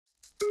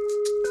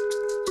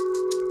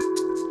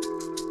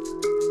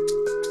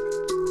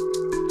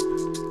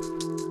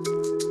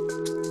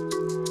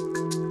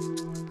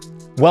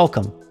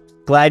Welcome.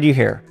 Glad you're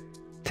here.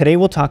 Today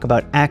we'll talk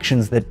about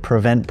actions that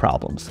prevent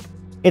problems.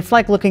 It's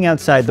like looking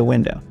outside the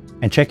window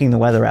and checking the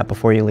weather app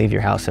before you leave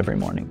your house every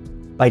morning.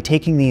 By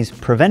taking these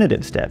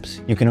preventative steps,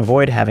 you can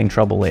avoid having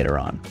trouble later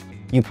on.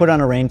 You put on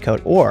a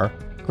raincoat or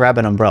grab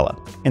an umbrella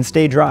and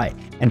stay dry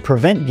and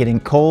prevent getting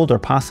cold or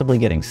possibly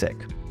getting sick.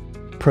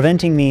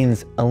 Preventing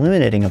means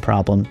eliminating a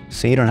problem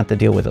so you don't have to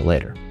deal with it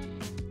later.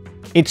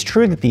 It's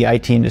true that the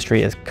IT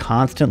industry is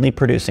constantly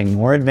producing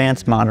more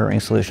advanced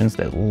monitoring solutions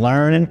that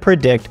learn and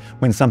predict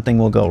when something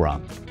will go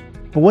wrong.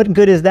 But what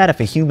good is that if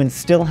a human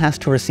still has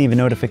to receive a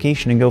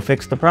notification and go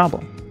fix the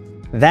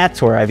problem?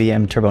 That's where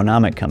IBM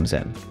Turbonomic comes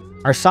in.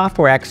 Our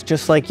software acts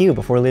just like you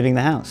before leaving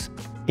the house.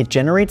 It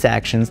generates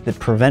actions that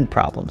prevent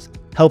problems,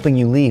 helping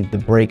you leave the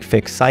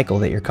break-fix cycle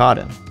that you're caught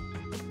in.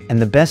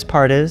 And the best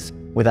part is,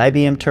 with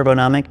IBM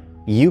Turbonomic,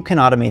 you can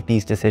automate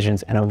these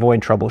decisions and avoid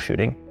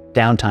troubleshooting,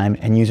 downtime,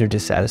 and user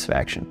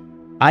dissatisfaction.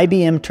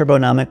 IBM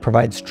Turbonomic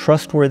provides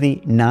trustworthy,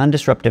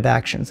 non-disruptive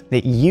actions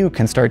that you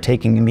can start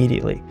taking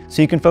immediately,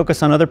 so you can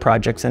focus on other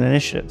projects and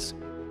initiatives.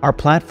 Our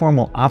platform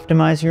will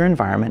optimize your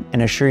environment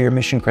and assure your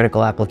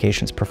mission-critical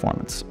applications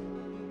performance.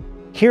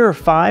 Here are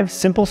 5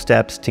 simple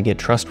steps to get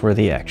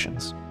trustworthy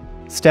actions.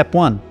 Step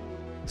 1.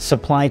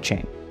 Supply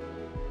chain.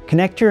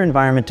 Connect your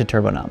environment to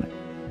Turbonomic.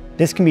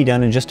 This can be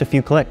done in just a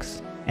few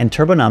clicks, and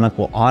Turbonomic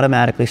will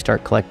automatically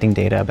start collecting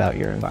data about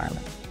your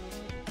environment.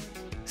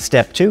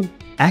 Step 2.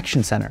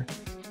 Action Center.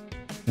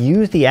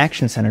 Use the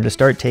Action Center to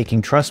start taking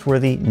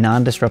trustworthy,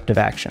 non-disruptive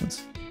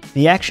actions.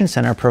 The Action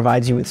Center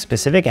provides you with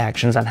specific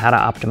actions on how to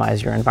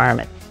optimize your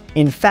environment.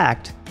 In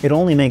fact, it'll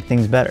only make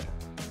things better.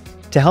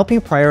 To help you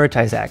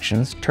prioritize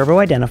actions, Turbo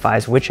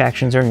identifies which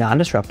actions are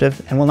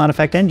non-disruptive and will not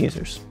affect end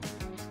users.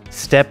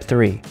 Step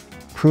 3.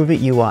 Prove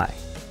It UI.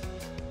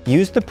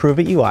 Use the Prove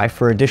It UI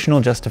for additional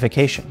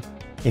justification.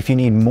 If you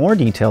need more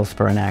details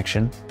for an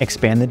action,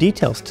 expand the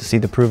details to see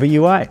the Prove It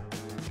UI.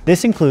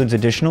 This includes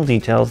additional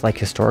details like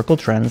historical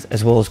trends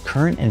as well as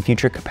current and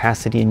future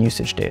capacity and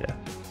usage data.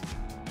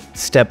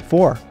 Step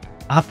 4.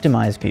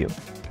 Optimize View.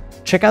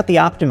 Check out the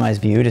Optimize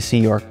View to see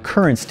your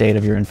current state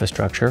of your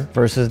infrastructure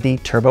versus the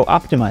Turbo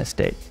Optimized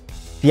state.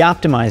 The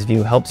Optimize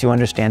View helps you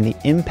understand the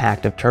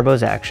impact of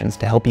Turbo's actions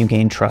to help you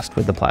gain trust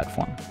with the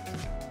platform.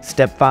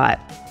 Step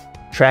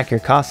 5. Track your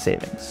cost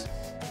savings.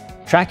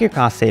 Track your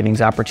cost savings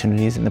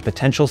opportunities in the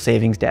Potential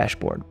Savings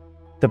Dashboard.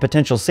 The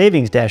Potential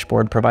Savings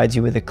Dashboard provides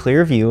you with a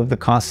clear view of the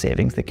cost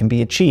savings that can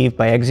be achieved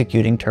by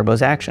executing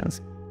Turbo's actions.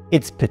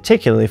 It's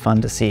particularly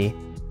fun to see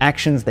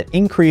actions that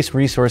increase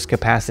resource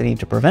capacity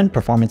to prevent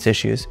performance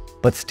issues,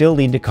 but still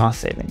lead to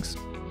cost savings.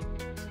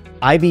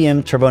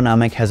 IBM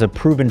Turbonomic has a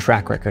proven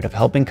track record of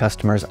helping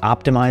customers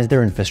optimize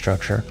their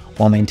infrastructure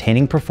while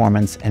maintaining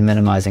performance and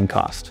minimizing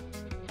cost.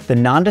 The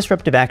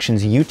non-disruptive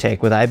actions you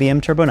take with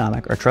IBM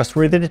Turbonomic are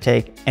trustworthy to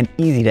take and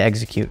easy to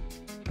execute.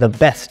 The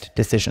best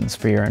decisions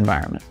for your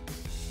environment.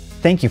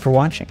 Thank you for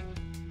watching.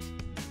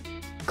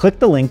 Click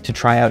the link to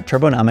try out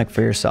Turbonomic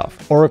for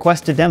yourself or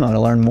request a demo to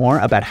learn more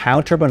about how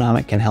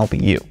Turbonomic can help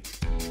you.